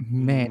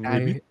 Man,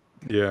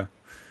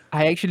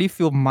 I actually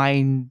feel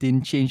mine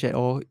didn't change at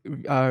all,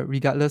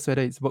 regardless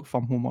whether it's work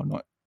from home or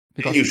not.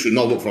 Because you should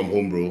not work from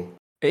home, bro.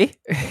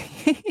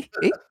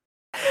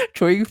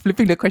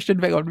 Flipping the question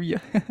back on me.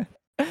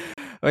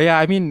 Oh yeah,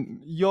 I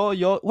mean what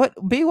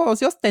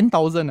was yours?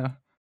 10,000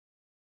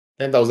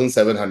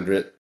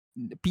 10,700.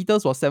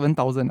 Peter's was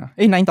 7,000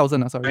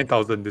 9,000 sorry.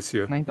 9,000 this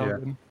year.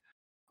 9,000. Yeah.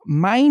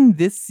 Mine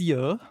this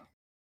year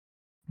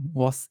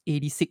was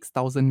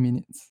 86,000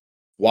 minutes.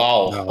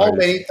 Wow. How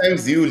many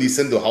times do you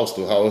listen to House?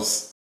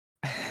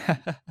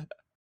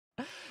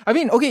 I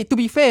mean, okay, to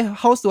be fair,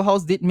 House to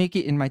House did make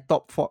it in my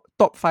top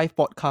 5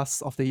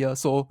 podcasts of the year.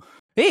 So,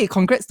 hey,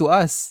 congrats to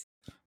us.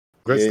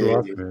 Congrats to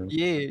us, man.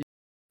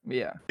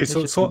 Yeah. Okay,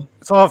 so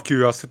out of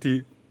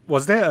curiosity,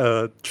 was there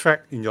a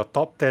track in your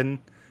top 10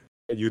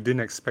 that you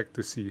didn't expect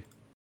to see?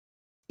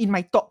 In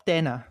my top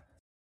 10, I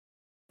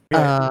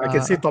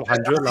can say top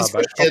 100, but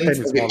top 10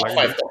 is more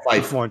like top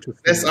 5. More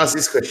interesting. Let's ask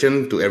this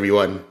question to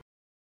everyone.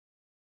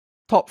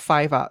 Top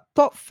 5,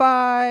 Top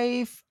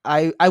 5,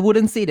 I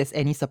wouldn't say there's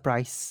any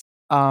surprise.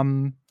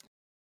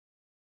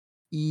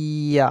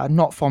 Yeah,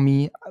 not for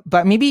me.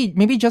 But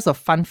maybe just a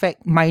fun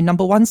fact. My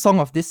number 1 song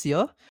of this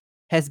year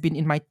has been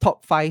in my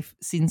top 5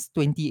 since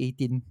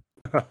 2018.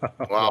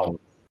 Wow.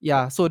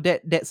 Yeah, so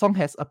that song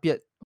has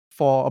appeared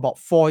for about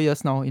 4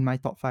 years now in my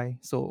top 5.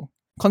 So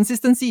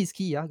consistency is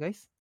key,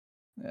 guys.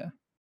 Yeah.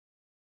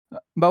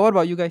 But what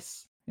about you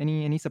guys?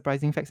 Any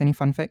surprising facts? Any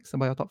fun facts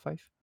about your top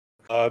 5?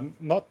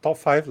 Not top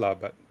 5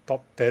 but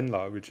top 10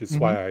 which is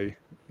why I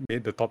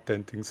made the top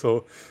 10 thing.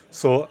 So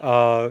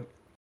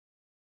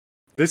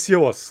this year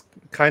was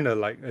kind of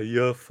like a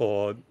year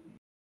for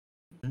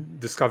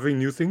discovering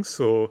new things.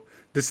 So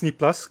Disney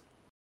Plus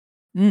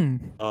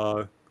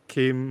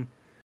came,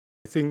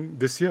 I think,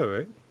 this year,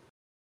 right?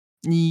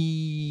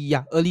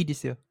 Yeah, early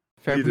this year.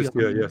 Early this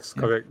year, yes,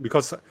 correct.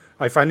 Because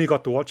I finally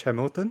got to watch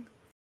Hamilton.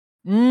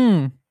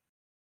 And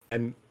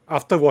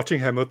after watching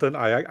Hamilton,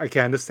 I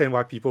can understand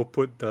why people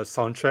put the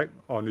soundtrack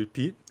on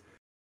repeat.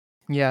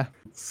 Yeah.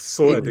 It's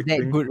so addicting.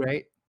 That good,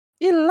 right?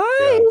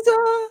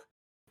 Eliza!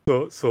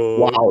 Yeah. So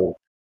wow.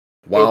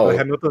 The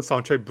Hamilton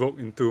soundtrack broke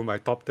into my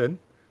top 10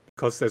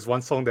 because there's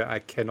one song that I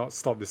cannot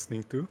stop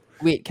listening to.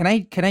 Wait, can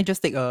I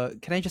just take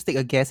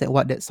a guess at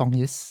what that song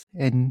is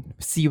and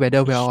see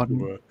whether we're on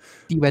Sure.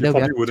 see whether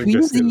we are probably wouldn't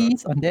guess it, lah.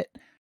 twinsies on that.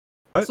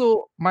 What?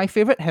 So my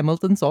favorite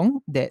Hamilton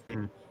song that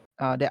Mm.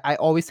 that I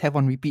always have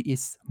on repeat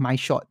is My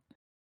Shot.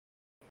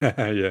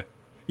 Yeah.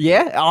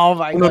 Yeah? Oh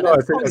my No, god. no,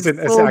 that song as is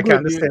in, so I can good, dude.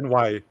 understand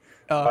why,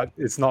 Uh, but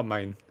it's not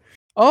mine.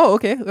 oh,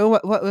 okay. Well,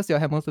 what was your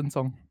Hamilton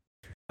song?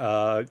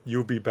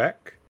 You'll Be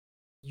Back.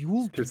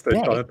 You'll Be It's the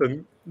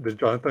Back.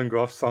 Jonathan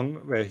Groff song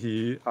where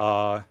he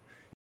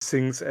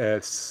sings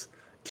as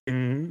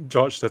King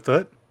George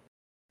III.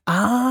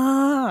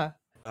 Ah,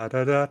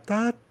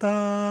 The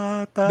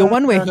the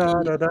one where he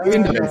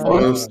during the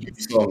performance McDonald's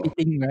he's song.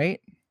 spitting,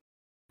 right?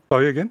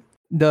 Sorry again?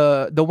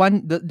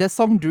 The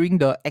song during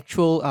the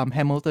actual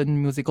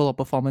Hamilton musical or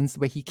performance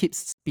where he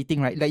keeps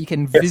spitting, right? Like you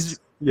can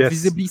Yes.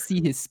 visibly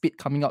see his spit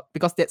coming out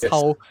because that's Yes.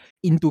 how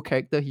into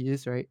character he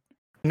is, right?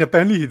 And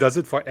apparently he does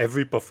it for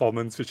every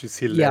performance, which is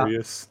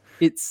hilarious.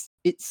 It's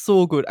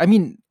so good. I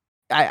mean,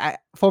 I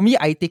for me,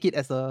 I take it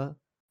as a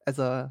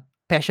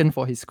passion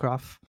for his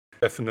craft.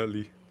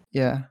 Definitely.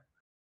 Yeah.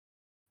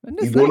 And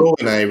You that's don't like- know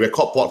when I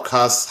record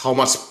podcasts how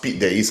much speed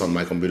there is on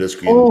my computer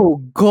screen. Oh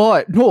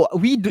God, no,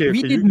 we Okay,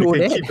 didn't you know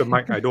can that. keep the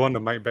mic. I don't want the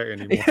mic back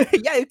anymore.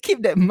 Yeah, you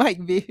keep that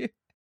mic, babe.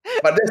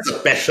 But that's a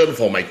passion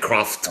for my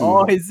craft too.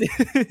 Oh, is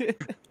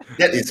it?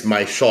 That is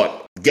my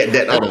shot. Get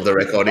that out of the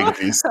recording,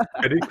 please.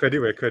 Credit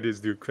where credit's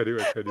due. Credit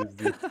where credit's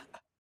due.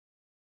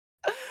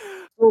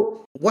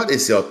 So, what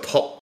is your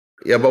top?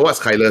 Yeah, but what's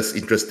Kyler's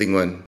interesting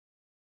one?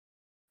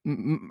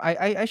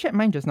 I shared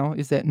mine just now.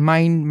 Is that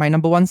my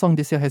number one song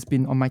this year has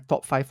been on my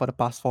top 5 for the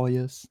past 4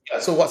 years. Yeah,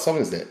 so what song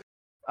is that?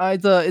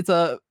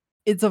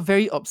 It's a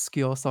very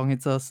obscure song.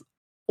 It's an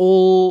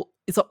old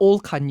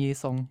Kanye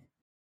song.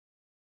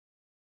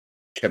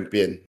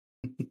 Champion.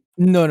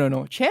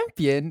 No.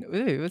 Champion?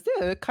 Wait, was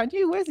there a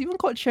Kanye West even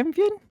called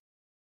Champion?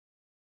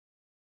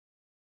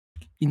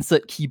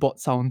 Insert keyboard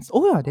sounds.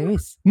 Oh yeah, there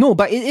is. No,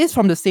 but it is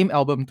from the same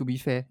album, to be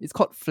fair. It's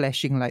called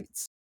Flashing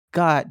Lights.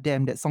 God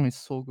damn, that song is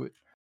so good.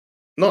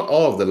 Not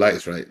all of the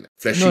lights, right?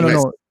 Flashing No.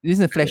 lights. This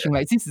isn't Flashing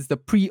Lights. This is the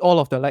pre all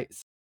of the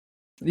lights.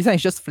 This one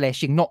is just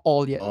flashing, not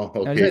all yet. Oh,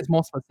 This okay. one is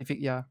more specific,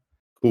 yeah.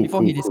 Cool,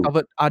 Before he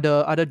discovered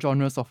other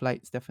genres of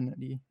lights,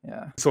 definitely.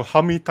 Yeah. So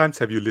how many times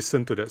have you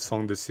listened to that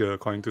song this year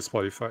according to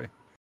Spotify?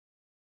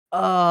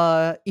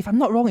 If I'm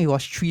not wrong, it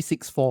was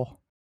 364.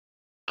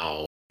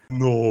 Ow,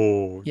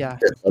 No. Yeah.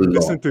 that's a You lot.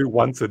 listen to it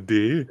once a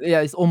day.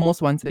 Yeah, it's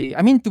almost once a day.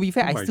 I mean, to be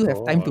fair, Oh I my still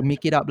have time to God.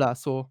 make it up, lah.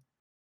 So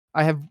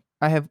I have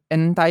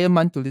an entire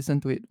month to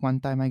listen to it one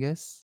time, I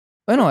guess.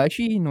 Oh no,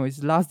 actually no,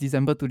 it's last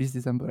December to this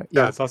December, right?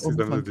 Yeah, it's last almost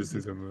December once to this a day.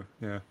 December.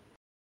 Yeah.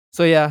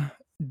 So yeah,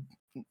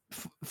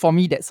 for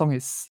me that song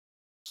is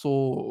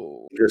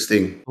so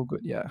Interesting.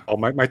 good, yeah. Oh,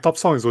 my top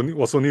song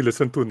was only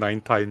listened to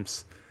 9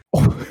 times.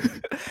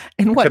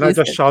 And what Can I is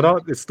just that shout song?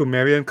 out? It's to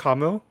Marianne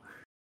Carmel.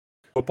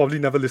 You'll probably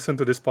never listen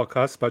to this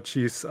podcast, but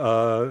she's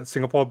a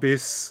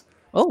Singapore-based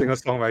Oh,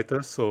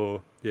 singer-songwriter.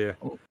 So yeah.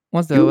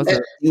 what's You,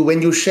 the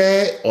when you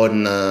share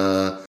on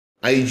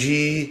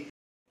IG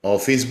or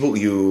Facebook,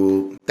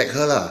 you tag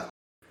her lah.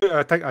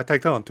 I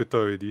tagged her on Twitter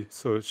already,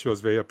 so she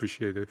was very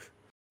appreciative.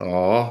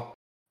 Oh,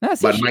 Ah,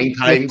 see, but she- 9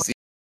 times.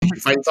 She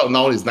finds out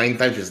now it's 9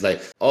 times. She's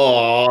like,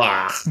 oh,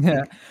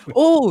 Yeah.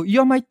 Oh,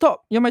 you're my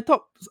top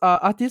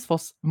artist for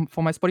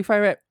my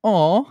Spotify rap.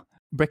 Oh,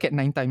 bracket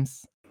 9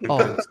 times.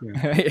 Oh.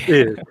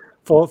 Hey,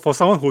 for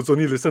someone who's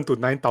only listened to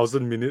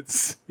 9,000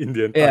 minutes in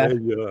the entire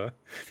year,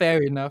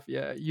 Fair enough.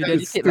 Yeah, you Yeah,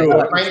 it's dedicate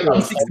like still-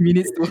 what, 26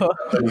 minutes to her.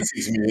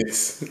 26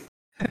 minutes.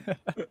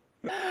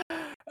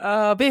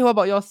 Babe, what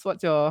about yours?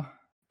 What's your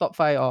top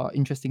 5 or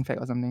interesting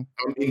fact or something?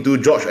 I'm into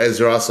George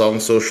Ezra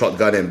songs, so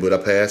Shotgun and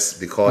Budapest,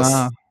 because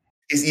Ah.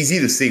 it's easy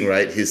to sing,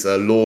 right? His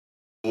low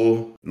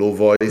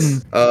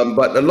voice.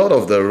 But a lot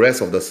of the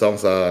rest of the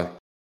songs are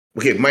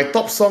okay. My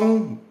top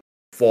song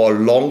for a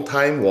long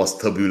time was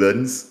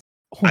Turbulence.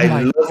 Oh I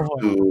my love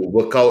God. to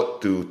work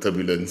out to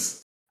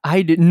Turbulence.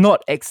 I did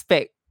not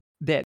expect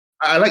that.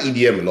 I like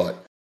EDM a lot.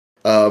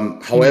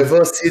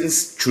 However,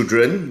 since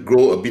children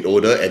grow a bit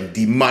older and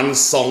demand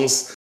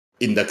songs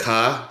in the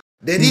car,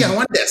 Daddy, I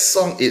want that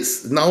song.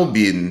 It's now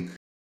been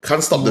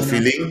Can't Stop the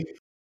Feeling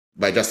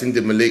by Justin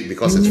Timberlake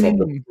because it's from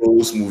the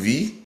Pros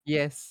movie,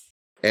 Yes.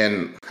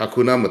 and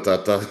Hakuna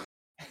Matata.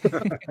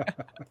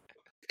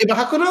 But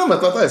Hakuna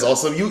Matata is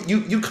awesome.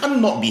 You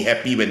can't not be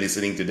happy when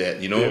listening to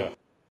that, you know? yeah,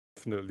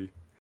 definitely.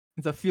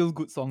 It's a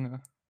feel-good song.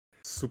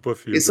 Super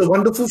feel. It's a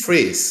wonderful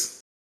phrase.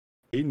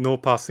 Ain't no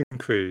passing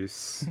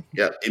craze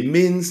Yeah, it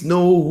means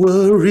no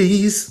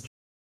worries.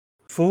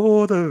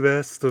 for the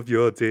rest of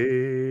your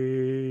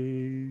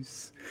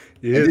days.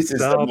 this It's is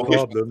the our Mortgage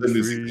problem Monster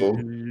musical.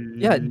 free.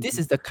 Yeah, this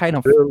is the kind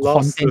of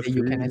Philosophy. content that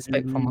you can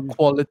expect from a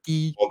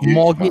quality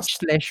Mortgage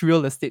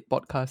mortgage/real estate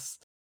podcast.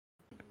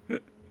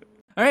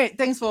 All right,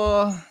 thanks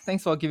for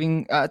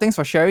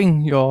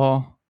sharing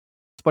your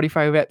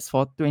Spotify raps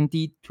for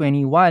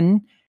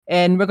 2021.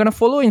 And we're gonna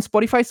follow in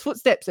Spotify's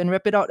footsteps and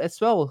wrap it out as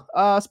well.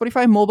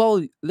 Spotify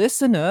mobile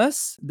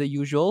listeners, the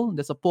usual.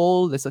 There's a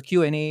poll, there's a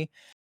Q&A.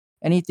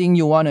 anything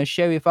you want to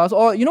share with us,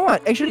 or you know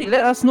what, actually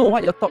let us know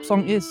what your top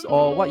song is,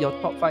 or what your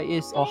top 5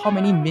 is, or how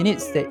many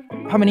minutes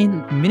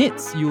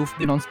you've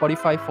been on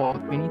Spotify for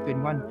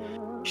 2021.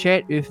 Share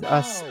it with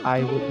us.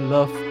 I would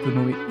love to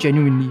know it.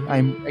 Genuinely,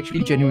 I'm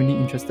actually genuinely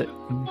interested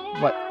in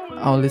what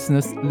our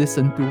listeners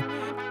listen to.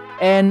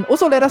 And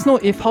also let us know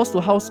if House to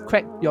House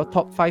cracked your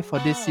top 5 for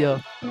this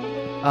year.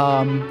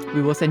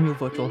 We will send you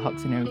virtual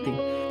hugs and everything.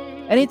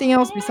 Anything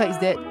else besides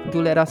that,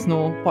 do let us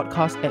know.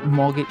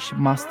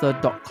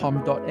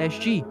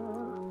 podcast@mortgagemaster.com.sg.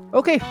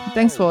 Okay,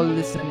 thanks for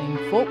listening,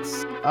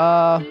 folks.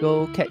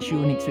 We'll catch you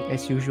next week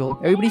as usual.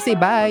 Everybody say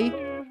bye.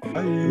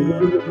 Bye.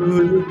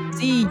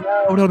 See ya.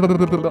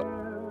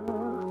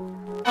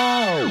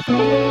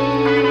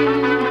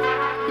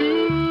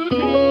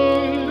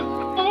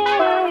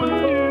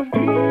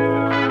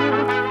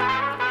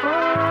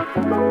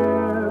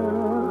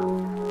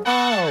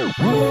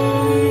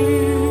 Oh.